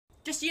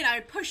Just, you know,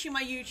 pushing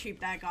my YouTube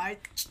there, guys.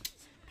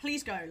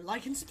 Please go,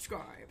 like and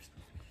subscribe.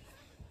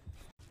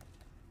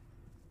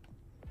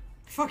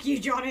 Fuck you,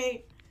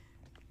 Johnny.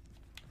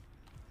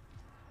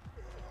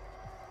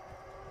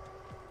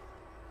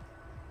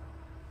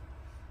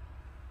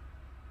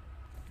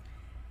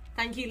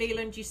 Thank you,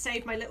 Leland. You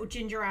saved my little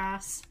ginger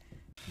ass.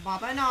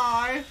 Bubba,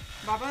 no.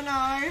 Bubba,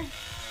 no.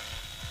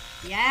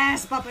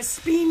 Yes, Bubba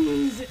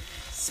spins.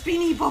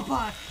 Spinny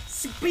Bubba.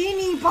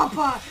 Spinny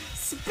Bubba.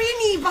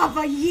 Spinny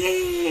Bubba,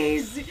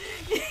 yes!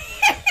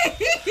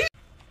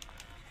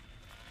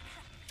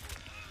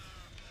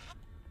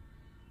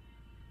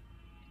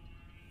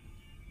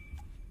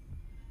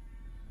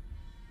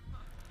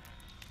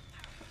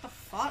 What the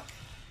fuck?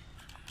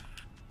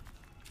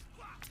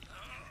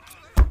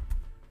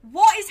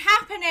 What is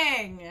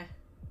happening?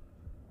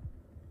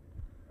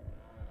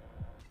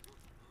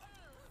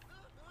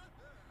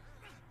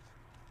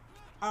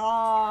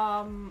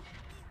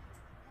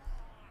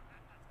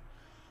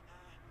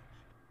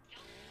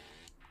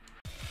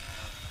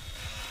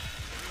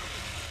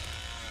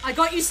 I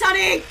got you,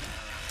 Sonny!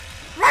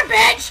 Run,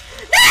 bitch!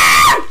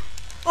 No!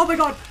 Oh my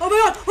god! Oh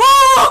my god!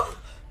 Oh!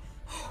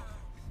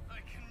 I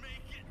can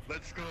make it.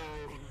 Let's go.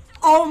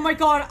 Oh my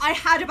god! I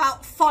had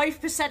about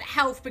 5%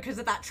 health because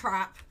of that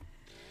trap.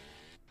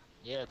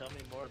 Yeah, tell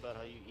me more about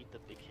how you eat the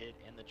big hit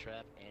and the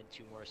trap and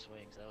 2 more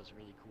swings. That was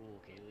really cool,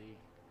 Kayleigh.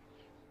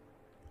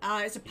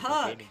 It's a Your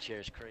perk. gaming chair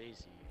is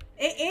crazy.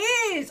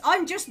 It is!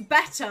 I'm just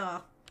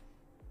better.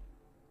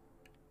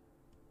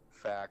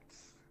 Facts.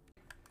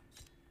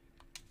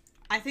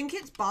 I think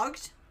it's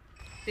bugged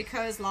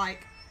because,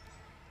 like,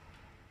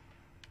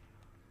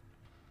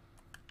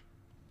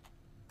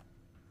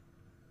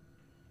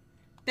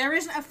 there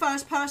isn't a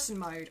first person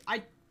mode.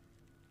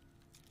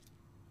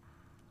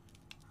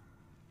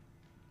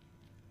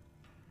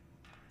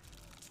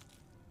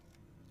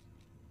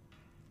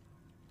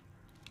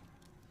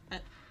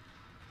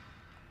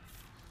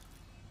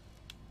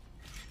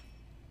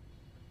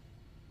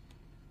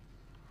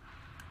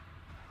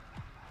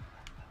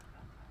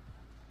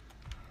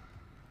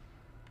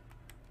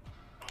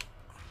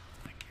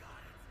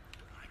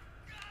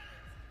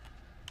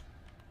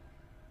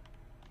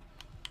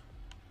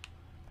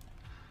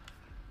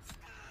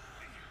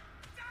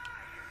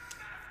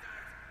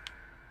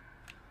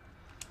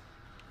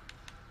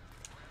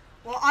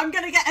 Well, I'm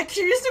gonna get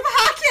accused of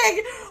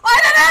hacking! I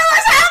don't know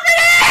what's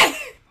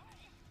happening!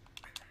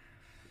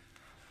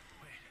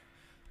 Wait,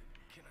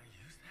 can I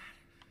use that?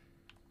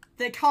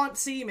 They can't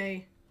see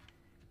me.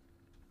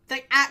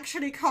 They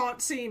actually can't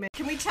see me.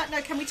 Can we turn,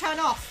 no, can we turn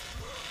off?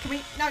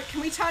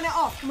 Can we turn it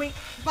off? Can we,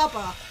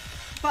 Bubba,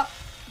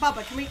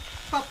 Bubba, can we,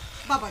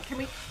 Bubba, can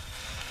we,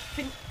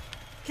 can,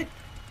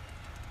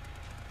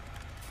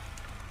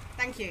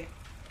 thank you.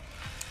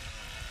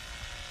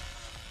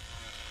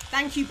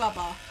 Thank you,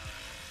 Bubba.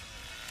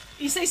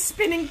 You say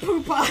spinning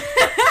pooper.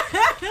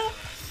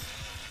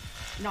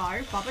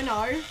 No, Bubba,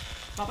 no.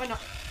 Bubba, no.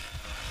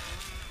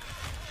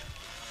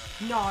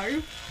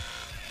 No.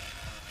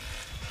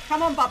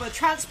 Come on, Bubba,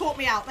 transport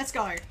me out. Let's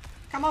go.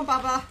 Come on,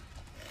 Bubba.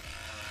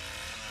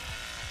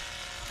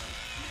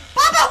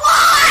 Bubba,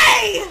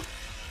 why?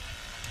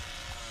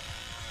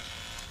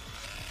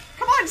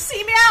 Come on,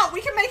 see me out.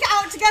 We can make it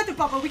out together,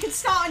 Bubba. We can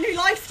start a new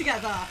life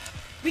together.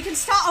 We can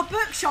start a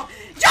bookshop.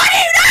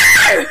 Johnny,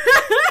 no!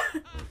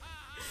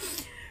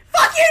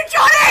 Fuck you,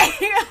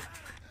 Johnny!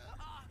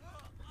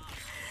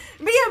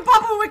 Me and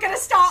Bubba were gonna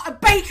start a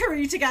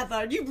bakery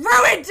together. You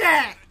ruined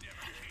it!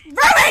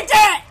 Ruined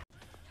it!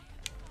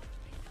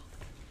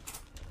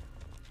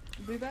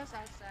 Bubbas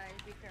outside,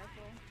 be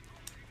careful.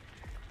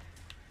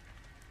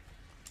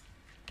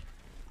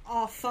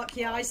 Oh, fuck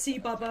yeah, I see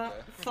Bubba.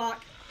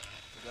 Fuck.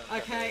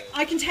 Okay,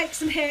 I can take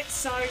some hits,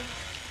 so...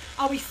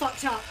 Oh, he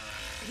fucked up.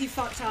 He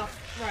fucked up.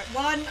 Right,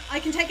 1. I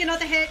can take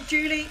another hit.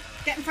 Julie,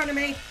 get in front of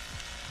me.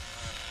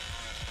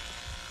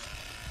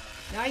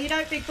 No, you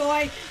don't, big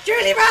boy.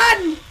 Julie,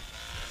 run!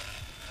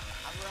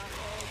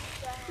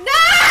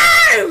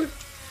 No!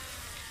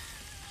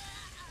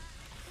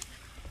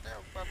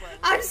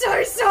 I'm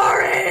so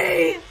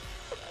sorry!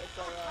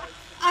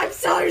 I'm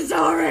so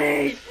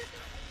sorry!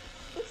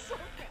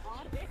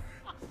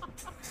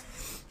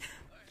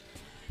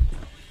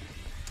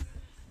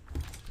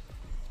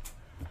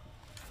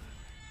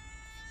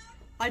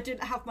 I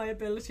didn't have my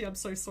ability. I'm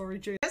so sorry,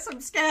 Julie. Yes,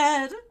 I'm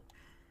scared.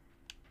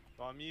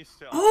 Well, I'm used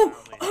to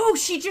Oh,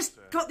 she just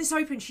got this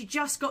open. She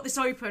just got this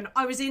open.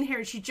 I was in here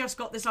and she just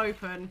got this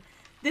open.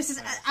 This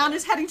is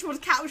Anna's heading towards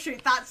cattle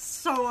chute. That's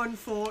so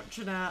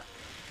unfortunate.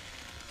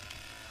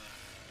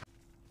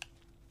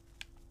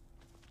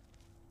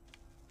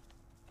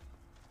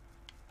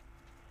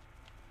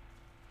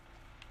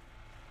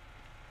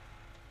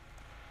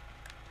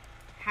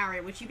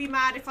 Harry, would you be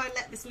mad if I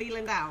let this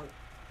Leland out?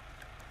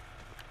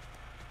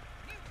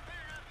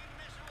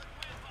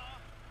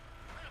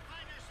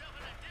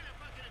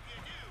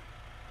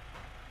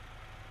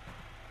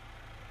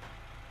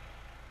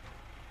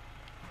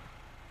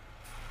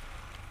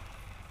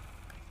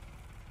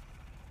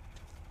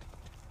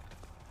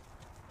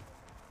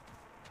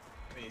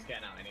 He's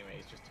getting out anyway,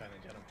 he's just turning,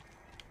 gentlemen.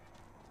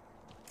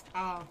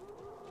 Oh.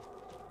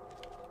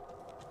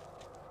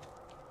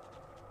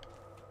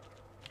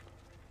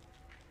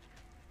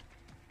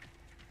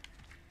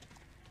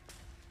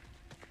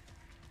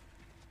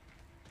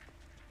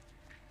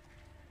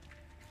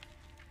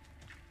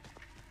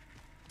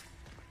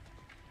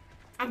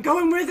 I'm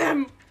going with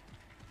him!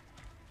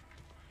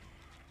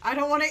 I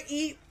don't want to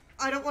eat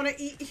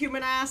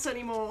human ass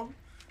anymore.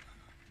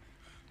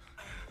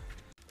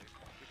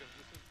 Because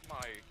this is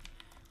my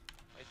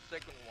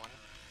second one.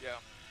 Yeah.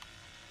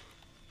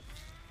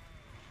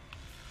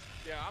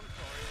 Yeah, I'm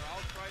sorry.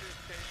 I'll try to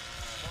escape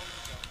both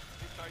of them.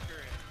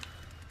 Hitchhiker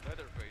and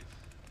Leatherface.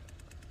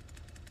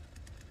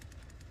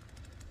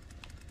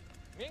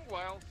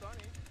 Meanwhile,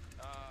 Sonny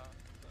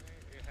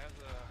has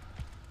a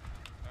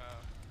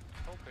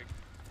topic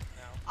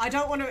now. I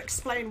don't want to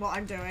explain what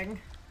I'm doing.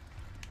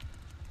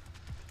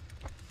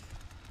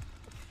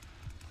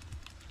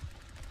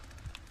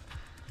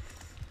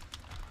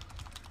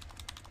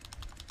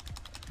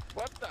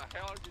 What the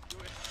hell are you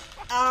doing?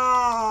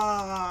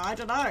 I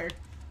don't know.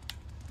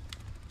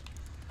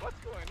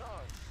 What's going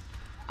on?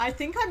 I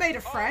think I made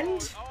a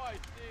friend. Oh, I see.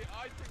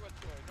 I see what's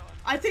going on.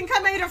 I think I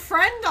made a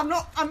friend.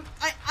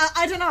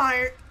 I don't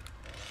know.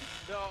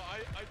 No, I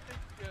think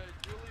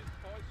Julie's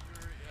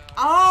posture.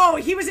 Oh,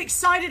 he was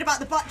excited about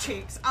the butt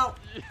cheeks. Oh.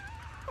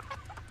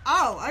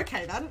 Oh,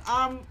 okay then.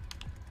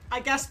 I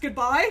guess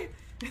goodbye.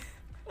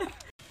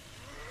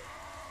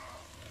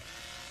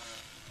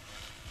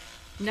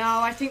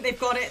 No, I think they've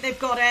got it. They've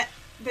got it.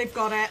 They've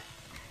got it.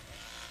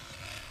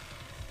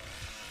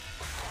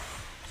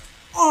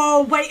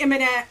 Oh, wait a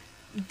minute.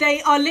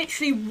 They are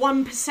literally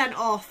 1%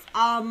 off.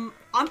 I'm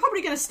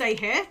probably going to stay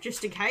here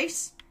just in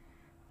case.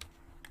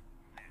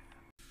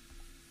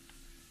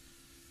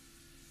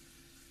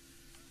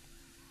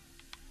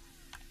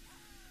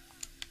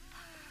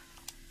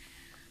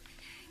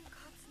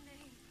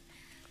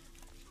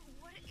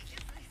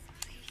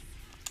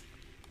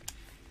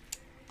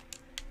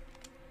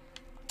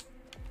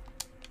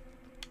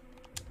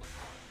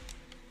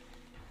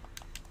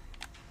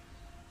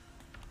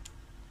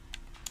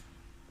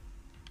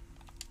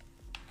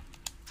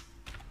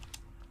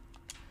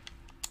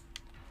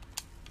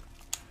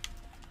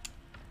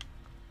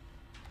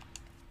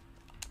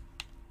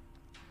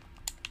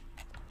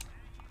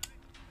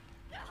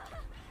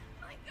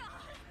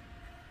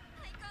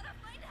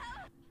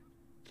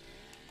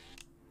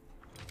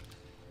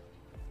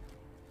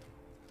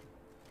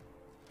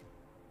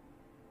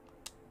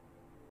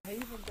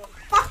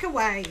 Fuck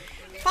away!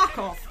 Fuck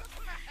off!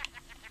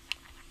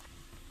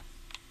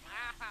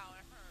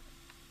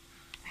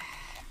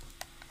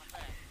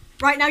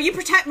 Right now, you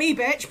protect me,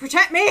 bitch!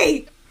 Protect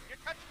me!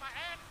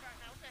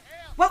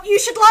 Well, you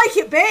should like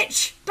it,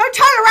 bitch! Don't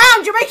turn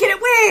around! You're making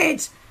it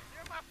weird!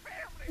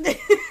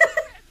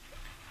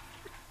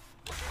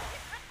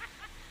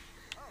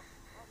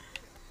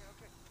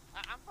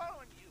 I'm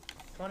following you.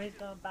 Tony's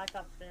going back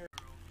upstairs.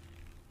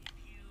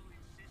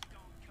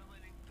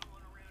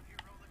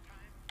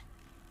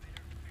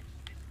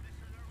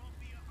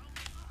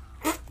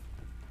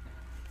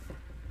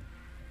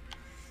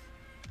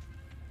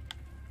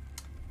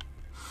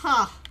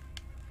 Huh.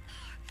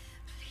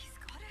 Please,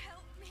 God,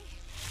 help me.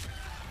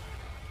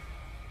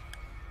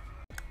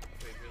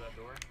 Wait, through that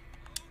door?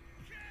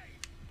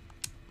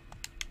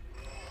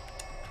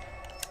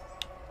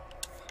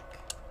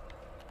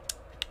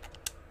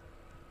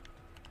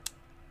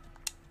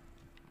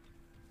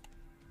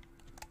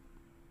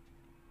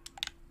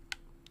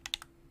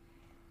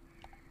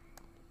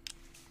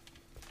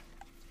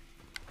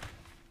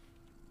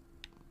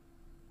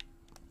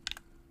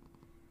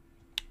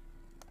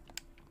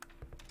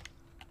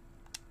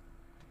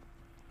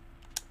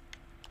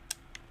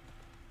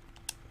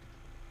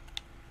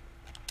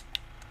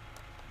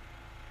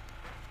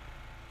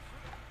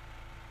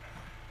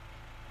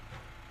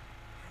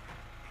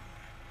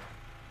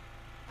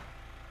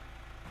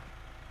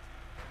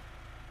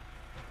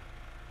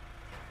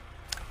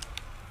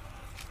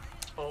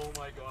 Oh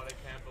my god, I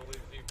can't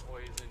believe he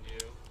poisoned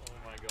you. Oh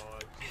my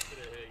god, she's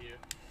gonna hit you.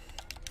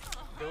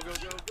 Go, go,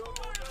 go, go,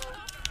 go, go!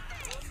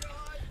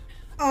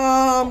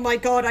 Oh my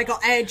god, I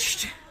got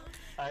edged.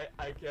 I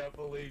can't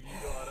believe you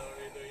got out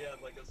either. You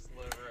had like a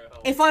sliver of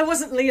health. If I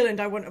wasn't Leland,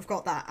 I wouldn't have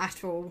got that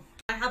at all.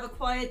 I have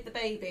acquired the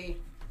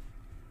baby.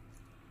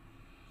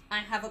 I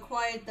have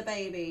acquired the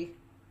baby.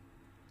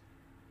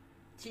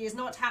 She is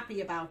not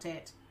happy about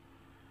it.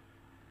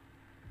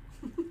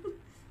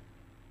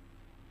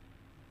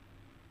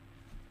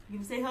 You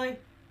can say hi.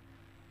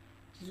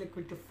 She's like,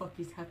 what the fuck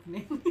is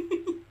happening?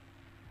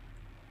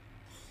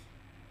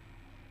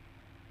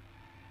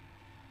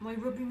 Am I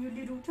rubbing your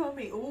little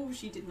tummy? Oh,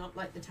 she did not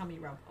like the tummy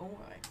rub.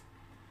 Alright.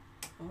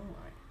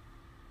 Alright.